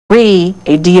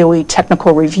A DOE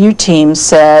technical review team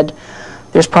said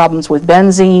there's problems with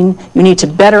benzene. You need to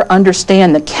better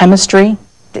understand the chemistry.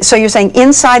 So you're saying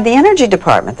inside the Energy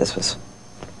Department this was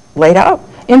laid out?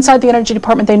 Inside the Energy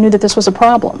Department, they knew that this was a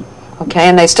problem. Okay,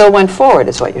 and they still went forward,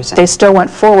 is what you're saying? They still went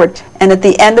forward. And at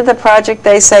the end of the project,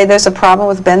 they say there's a problem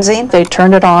with benzene? They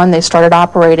turned it on, they started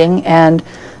operating, and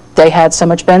they had so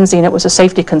much benzene, it was a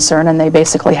safety concern, and they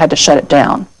basically had to shut it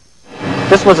down.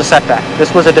 This was a setback.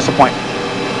 This was a disappointment.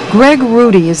 Greg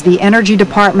Rudy is the Energy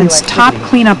Department's top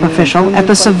cleanup official at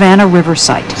the Savannah River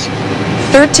site.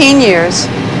 13 years,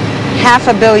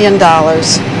 $500 million,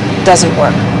 doesn't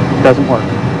work. Doesn't work.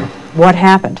 What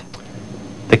happened?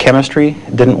 The chemistry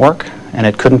didn't work, and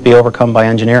it couldn't be overcome by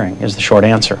engineering, is the short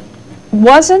answer.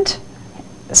 Wasn't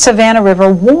Savannah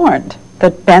River warned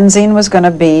that benzene was going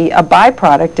to be a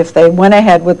byproduct if they went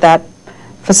ahead with that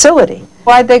facility?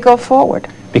 Why'd they go forward?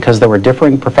 Because there were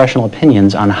differing professional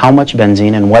opinions on how much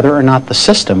benzene and whether or not the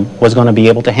system was going to be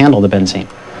able to handle the benzene.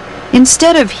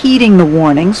 Instead of heeding the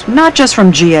warnings, not just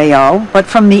from GAO, but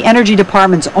from the Energy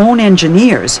Department's own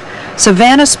engineers,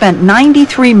 Savannah spent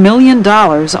 $93 million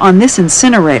on this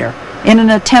incinerator in an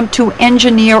attempt to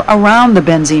engineer around the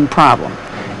benzene problem.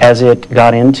 As it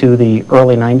got into the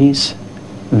early 90s,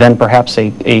 then perhaps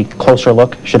a closer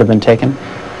look should have been taken.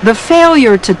 The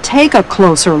failure to take a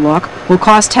closer look will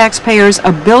cost taxpayers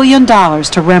 $1 billion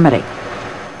to remedy.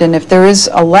 And if there is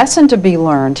a lesson to be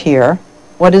learned here,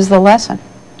 what is the lesson?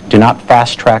 Do not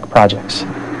fast-track projects.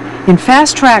 In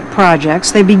fast-track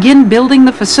projects, they begin building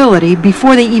the facility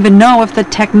before they even know if the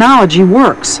technology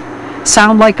works.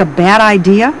 Sound like a bad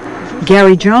idea?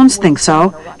 Gary Jones thinks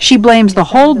so. She blames the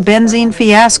whole benzene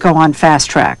fiasco on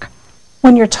fast-track.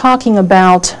 When you're talking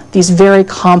about these very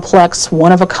complex,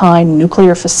 one-of-a-kind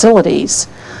nuclear facilities,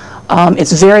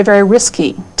 it's very, very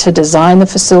risky to design the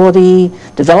facility,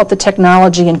 develop the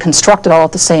technology, and construct it all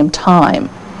at the same time.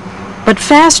 But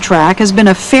fast track has been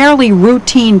a fairly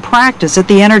routine practice at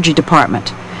the Energy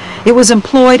Department. It was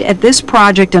employed at this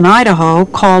project in Idaho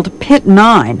called Pit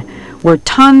 9, where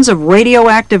tons of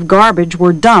radioactive garbage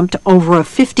were dumped over a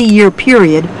 50-year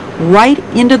period right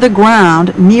into the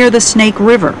ground near the Snake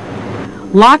River.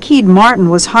 Lockheed Martin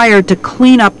was hired to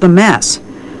clean up the mess,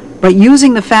 but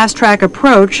using the fast track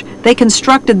approach, they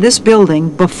constructed this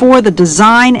building before the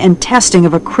design and testing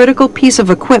of a critical piece of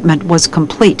equipment was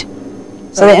complete.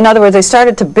 So in other words, they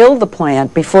started to build the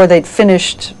plant before they'd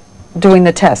finished doing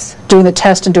the tests? Doing the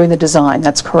test and doing the design,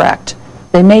 that's correct.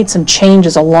 They made some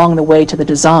changes along the way to the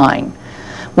design.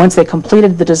 Once they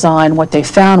completed the design, what they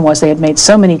found was they had made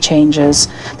so many changes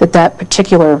that that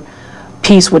particular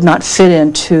piece would not fit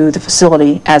into the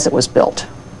facility as it was built.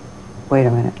 Wait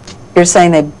a minute. You're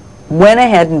saying they went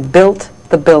ahead and built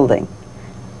the building,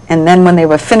 and then when they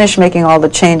were finished making all the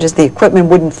changes, the equipment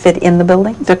wouldn't fit in the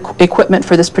building? The equipment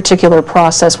for this particular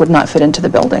process would not fit into the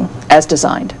building as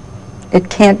designed. It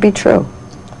can't be true.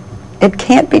 It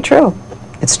can't be true.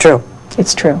 It's true.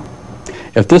 It's true.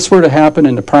 If this were to happen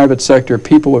in the private sector,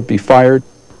 people would be fired.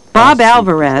 Bob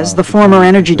Alvarez, the former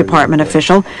Energy Department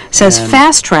official, says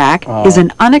fast track is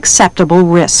an unacceptable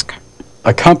risk.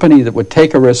 A company that would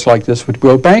take a risk like this would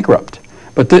go bankrupt.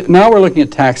 But now we're looking at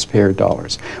taxpayer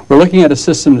dollars. We're looking at a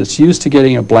system that's used to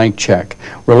getting a blank check.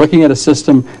 We're looking at a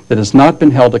system that has not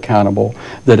been held accountable,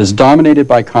 that is dominated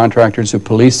by contractors who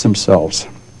police themselves.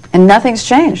 And nothing's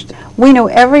changed. We knew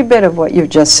every bit of what you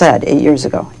just said 8 years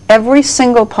ago. Every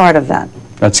single part of that.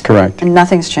 That's correct. And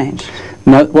nothing's changed.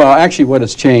 Well, actually what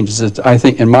has changed is that I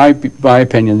think, in my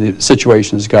opinion, the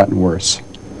situation has gotten worse.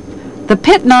 The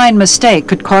Pit 9 mistake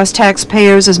could cost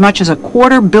taxpayers as much as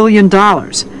 $250 million.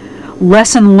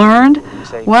 Lesson learned?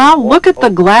 Well, look at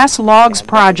the Glass Logs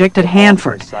project at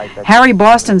Hanford. Harry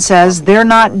Boston says they're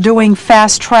not doing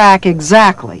fast track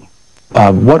exactly.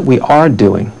 What we are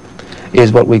doing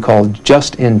is what we call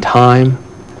just-in-time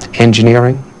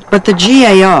engineering. But the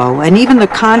GAO and even the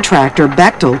contractor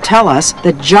Bechtel tell us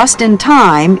that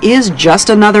just-in-time is just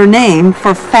another name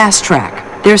for fast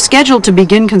track. They're scheduled to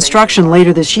begin construction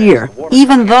later this year,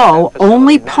 even though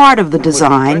only part of the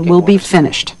design will be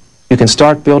finished. You can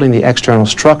start building the external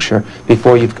structure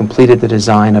before you've completed the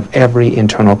design of every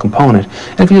internal component.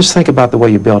 And if you just think about the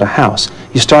way you build a house,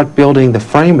 you start building the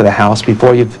frame of the house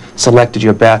before you've selected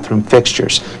your bathroom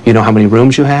fixtures. You know how many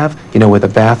rooms you have, you know where the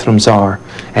bathrooms are,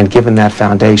 and given that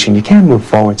foundation, you can move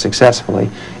forward successfully,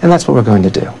 and that's what we're going to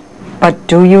do. But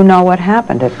do you know what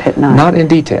happened at Pit 9? Not in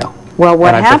detail. Well,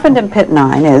 what happened in Pit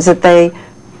 9 is that they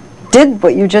did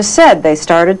what you just said. They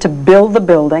started to build the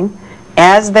building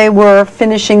as they were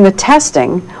finishing the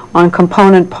testing on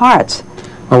component parts.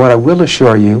 Well, what I will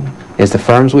assure you is the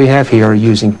firms we have here are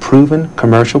using proven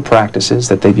commercial practices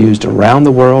that they've used around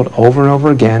the world over and over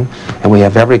again, and we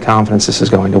have every confidence this is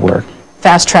going to work.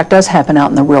 Fast track does happen out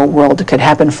in the real world. It could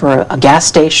happen for a gas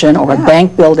station or a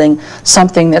bank building,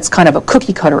 something that's kind of a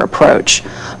cookie cutter approach.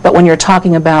 But when you're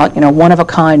talking about,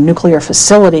 one-of-a-kind nuclear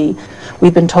facility,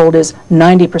 we've been told is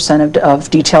 90% of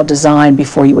detailed design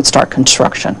before you would start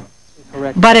construction.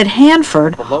 But at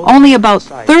Hanford, only about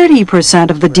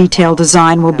 30% of the detailed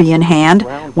design will be in hand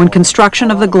when construction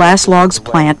of the glass logs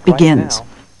plant begins.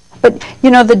 But,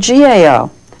 the GAO,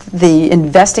 the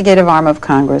investigative arm of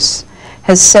Congress,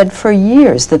 has said for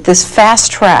years that this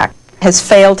fast track has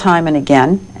failed time and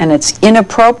again, and it's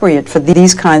inappropriate for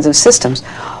these kinds of systems.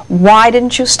 Why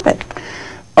didn't you stop it?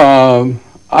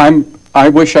 I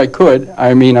wish I could.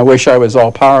 I wish I was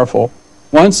all-powerful.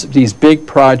 Once these big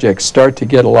projects start to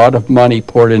get a lot of money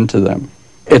poured into them,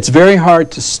 it's very hard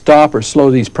to stop or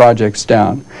slow these projects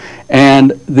down.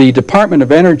 And the Department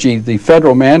of Energy, the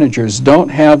federal managers, don't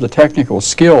have the technical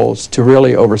skills to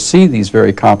really oversee these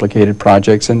very complicated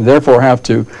projects, and therefore have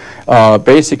to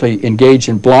basically engage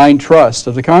in blind trust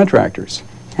of the contractors.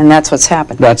 And that's what's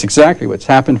happened. That's exactly what's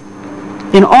happened.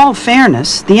 In all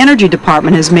fairness, the Energy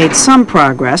Department has made some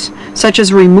progress, such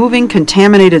as removing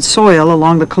contaminated soil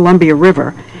along the Columbia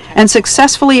River and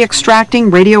successfully extracting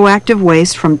radioactive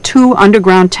waste from 2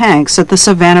 underground tanks at the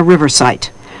Savannah River site.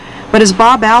 But as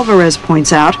Bob Alvarez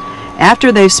points out,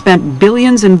 after they've spent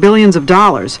billions and billions of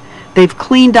dollars, they've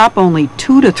cleaned up only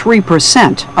 2 to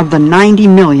 3% of the 90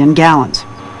 million gallons.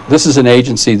 This is an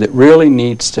agency that really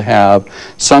needs to have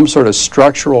some sort of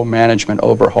structural management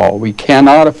overhaul. We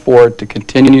cannot afford to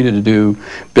continue to do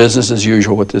business as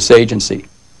usual with this agency.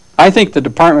 I think the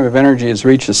Department of Energy has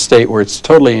reached a state where it's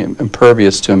totally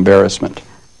impervious to embarrassment.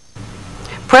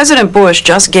 President Bush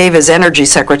just gave his Energy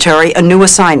Secretary a new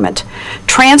assignment: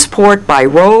 transport by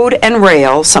road and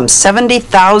rail some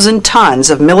 70,000 tons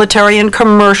of military and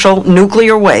commercial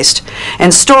nuclear waste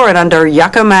and store it under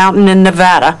Yucca Mountain in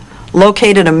Nevada,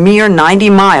 located a mere 90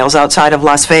 miles outside of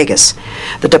Las Vegas.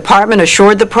 The department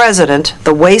assured the president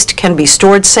the waste can be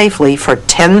stored safely for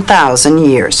 10,000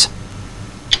 years.